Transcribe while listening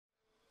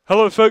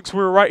Hello, folks.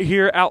 We're right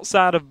here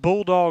outside of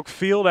Bulldog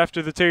Field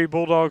after the Terry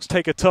Bulldogs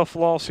take a tough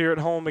loss here at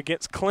home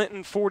against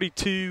Clinton,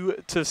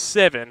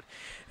 42-7.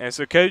 And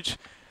so, Coach,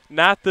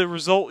 not the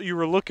result you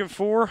were looking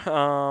for.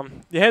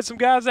 You had some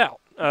guys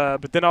out,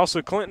 but then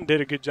also Clinton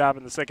did a good job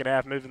in the second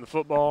half moving the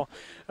football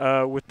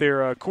with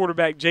their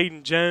quarterback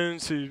Jaden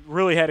Jones, who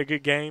really had a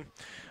good game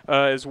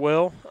as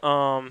well.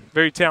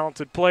 Very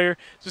talented player.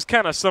 Just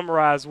kind of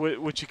summarize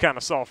what you kind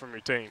of saw from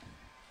your team.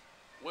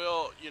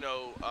 Well,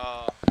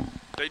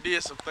 they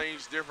did some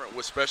things different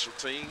with special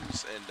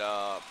teams, and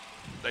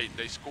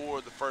they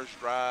scored the first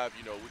drive.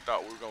 We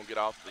thought we were going to get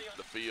off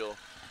the field.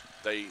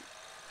 They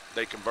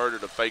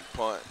converted a fake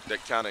punt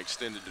that kind of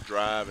extended the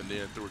drive, and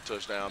then threw a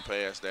touchdown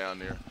pass down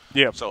there.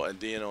 Yep. So, and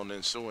then on the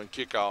ensuing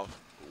kickoff,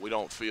 we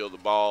don't feel the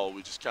ball.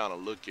 We just kind of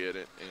look at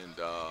it, and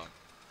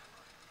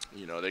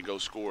they go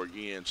score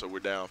again. So we're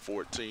down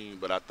 14.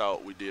 But I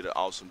thought we did an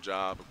awesome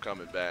job of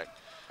coming back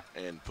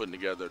and putting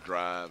together a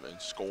drive and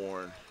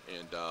scoring.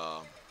 And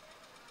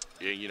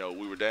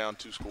we were down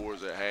 2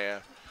 scores at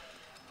half,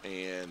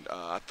 and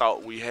I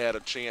thought we had a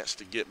chance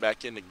to get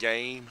back in the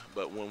game,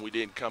 but when we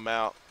didn't come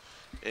out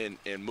and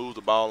move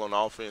the ball on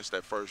offense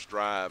that first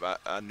drive,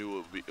 I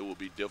knew it would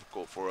be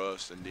difficult for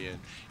us. And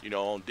then,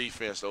 on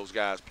defense, those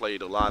guys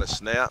played a lot of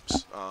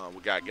snaps.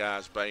 We got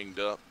guys banged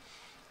up,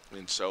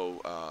 and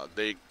so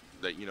they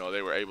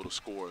were able to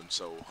score. And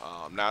so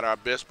not our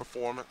best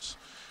performance.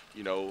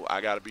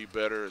 I got to be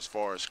better as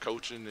far as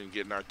coaching and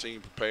getting our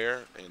team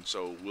prepared, and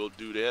so we'll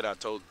do that. I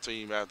told the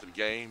team after the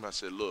game, I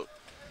said, look,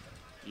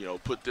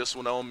 put this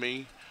one on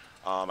me.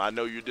 I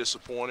know you're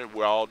disappointed.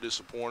 We're all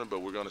disappointed, but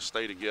we're going to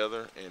stay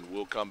together, and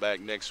we'll come back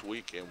next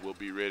week, and we'll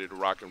be ready to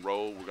rock and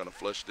roll. We're going to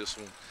flush this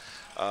one,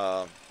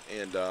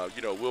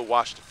 we'll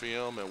watch the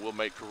film, and we'll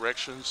make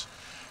corrections.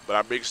 But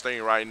our biggest thing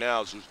right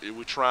now is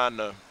we're trying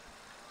to,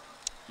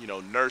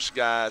 nurse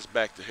guys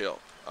back to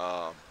health.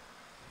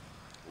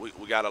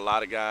 We got a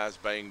lot of guys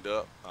banged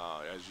up.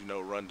 As you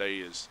know,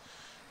 Runday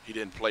he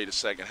didn't play the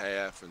second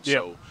half. And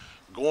so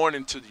going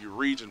into your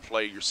region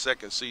play, your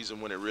second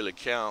season when it really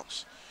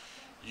counts,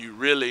 you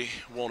really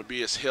want to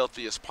be as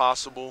healthy as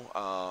possible.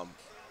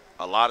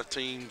 A lot of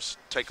teams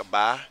take a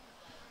bye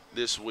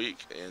this week,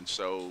 and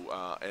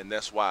so and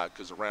that's why,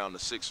 because around the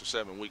 6th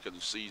or 7th week of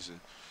the season,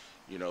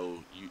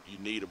 you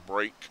need a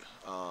break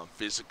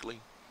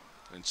physically.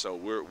 And so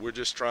we're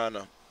just trying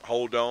to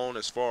hold on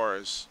as far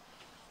as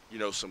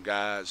some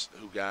guys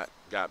who got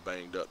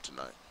banged up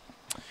tonight.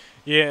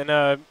 Yeah,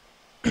 and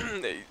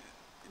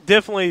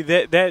definitely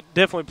that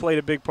definitely played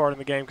a big part in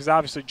the game, because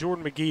obviously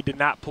Jordan McGee did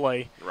not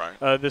play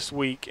this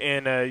week,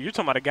 and you're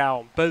talking about a guy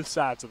on both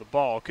sides of the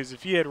ball, because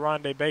if you had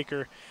Rondé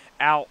Baker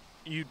out,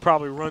 you'd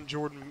probably run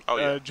Jordan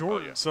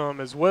some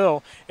as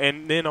well.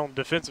 And then on the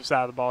defensive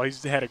side of the ball,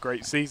 he's had a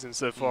great season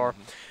so far.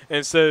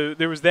 And so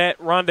there was that.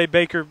 Rondé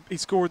Baker, he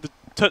scored the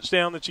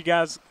touchdown that you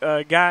guys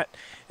got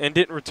and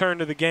didn't return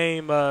to the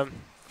game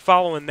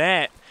following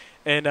that.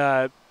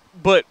 And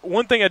but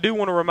one thing I do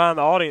want to remind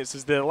the audience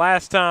is that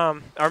last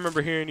time I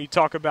remember hearing you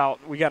talk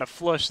about we got to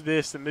flush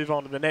this and move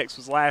on to the next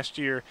was last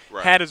year,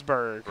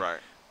 Hattiesburg,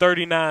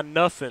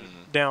 39-0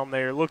 down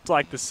there. Looked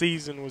like the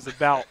season was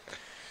about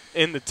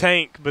in the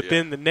tank, but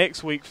then the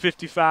next week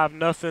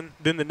 55-0.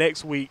 Then the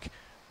next week,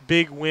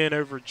 big win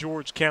over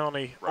George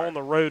County on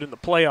the road in the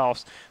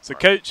playoffs. So,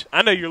 Coach,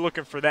 I know you're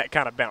looking for that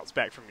kind of bounce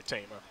back from your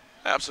team, huh?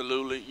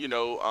 Absolutely.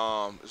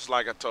 It's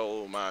like I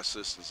told my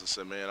assistants. I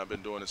said, man, I've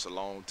been doing this a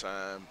long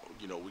time.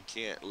 We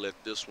can't let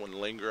this one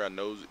linger. I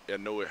know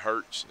it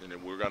hurts,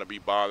 and we're going to be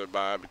bothered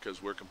by it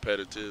because we're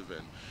competitive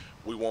and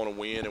we want to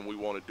win and we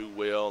want to do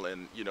well.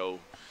 And,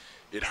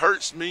 it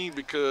hurts me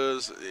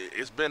because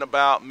it's been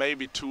about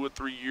maybe 2 or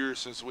 3 years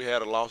since we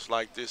had a loss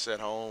like this at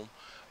home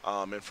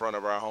in front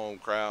of our home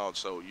crowd.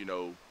 So,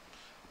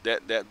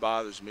 that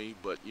bothers me,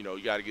 but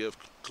you got to give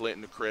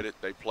Clinton the credit.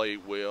 They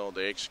played well,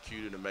 they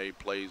executed and made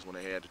plays when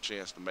they had the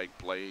chance to make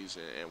plays,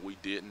 and we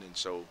didn't. And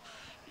so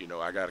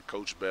I got to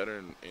coach better,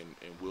 and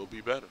we'll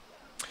be better.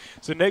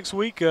 So next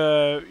week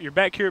you're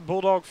back here at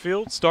Bulldog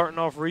Field starting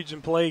off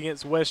region play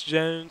against West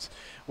Jones.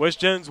 West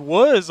Jones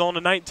was on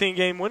a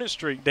 19-game winning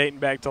streak dating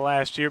back to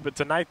last year, but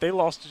tonight they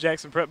lost to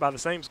Jackson Prep by the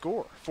same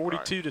score,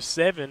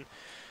 42-7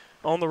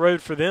 on the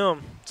road for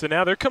them. So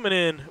now they're coming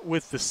in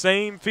with the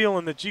same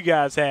feeling that you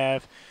guys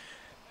have.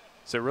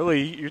 So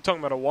really, you're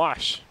talking about a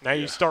wash. Now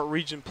you start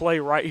region play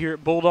right here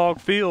at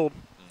Bulldog Field.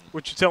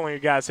 What you telling your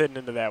guys heading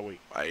into that week?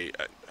 Hey,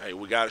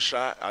 we got a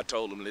shot. I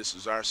told them this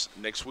is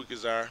next week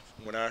is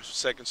when our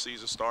second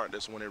season starts.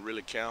 That's when it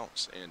really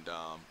counts, and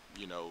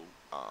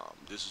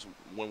this is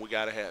when we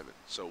got to have it.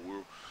 So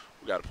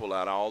we got to pull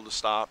out all the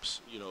stops.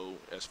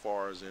 As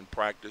far as in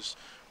practice,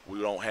 we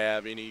don't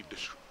have any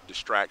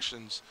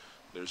distractions.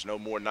 There's no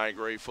more ninth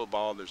grade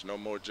football. There's no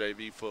more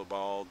JV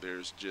football.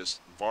 There's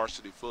just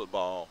varsity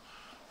football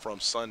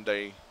from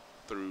Sunday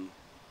through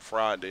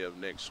Friday of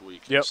next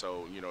week. Yep.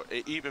 So,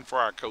 even for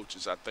our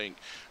coaches, I think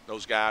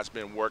those guys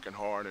been working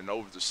hard, and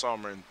over the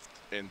summer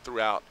and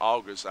throughout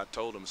August, I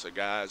told them, I said,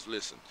 guys,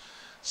 listen,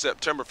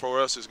 September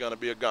for us is going to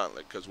be a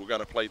gauntlet because we're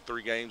going to play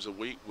 3 games a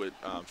week with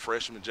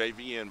freshman,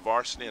 JV, and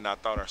varsity, and I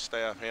thought our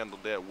staff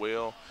handled that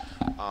well.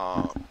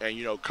 And,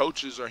 you know,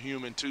 coaches are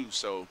human too,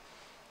 so,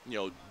 you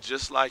know,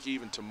 just like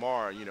even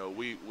tomorrow, you know,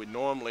 we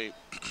normally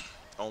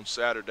on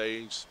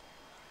Saturdays,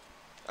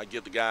 I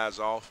give the guys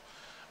off,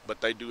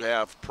 but they do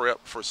have prep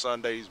for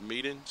Sunday's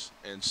meetings,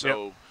 and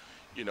so, yep.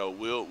 You know,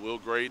 we'll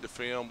grade the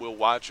film, we'll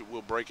watch it,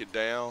 we'll break it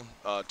down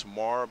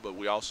tomorrow, but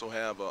we also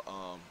have a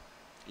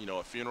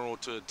funeral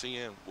to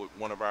attend with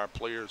one of our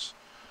players'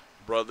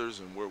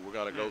 brothers, and we're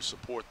going to go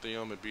support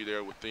them and be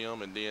there with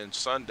them. And then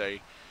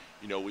Sunday,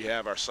 you know, we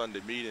have our Sunday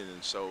meeting,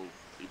 and so,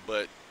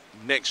 but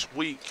next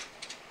week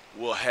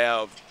we'll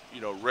have, you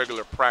know,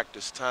 regular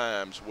practice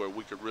times where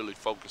we could really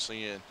focus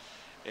in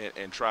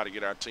and try to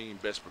get our team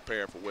best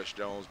prepared for West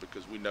Jones,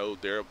 because we know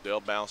they'll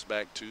bounce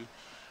back too.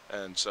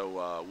 And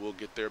so we'll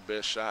get their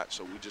best shot.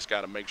 So we just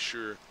got to make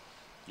sure,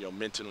 you know,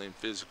 mentally and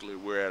physically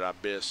we're at our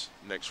best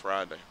next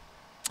Friday.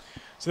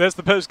 So that's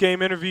the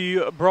post-game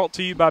interview brought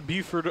to you by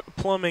Buford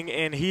Plumbing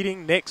and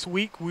Heating. Next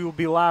week we will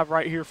be live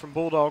right here from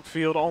Bulldog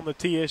Field on the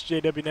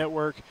TSJW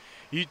Network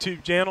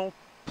YouTube channel.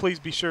 Please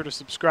be sure to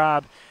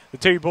subscribe. The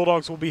Terry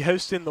Bulldogs will be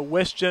hosting the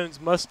West Jones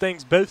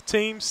Mustangs. Both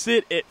teams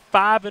sit at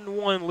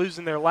 5-1,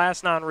 losing their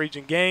last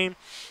non-region game,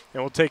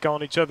 and will take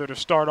on each other to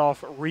start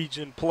off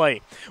region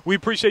play. We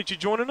appreciate you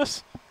joining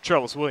us.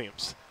 Trellis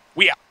Williams,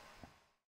 we out.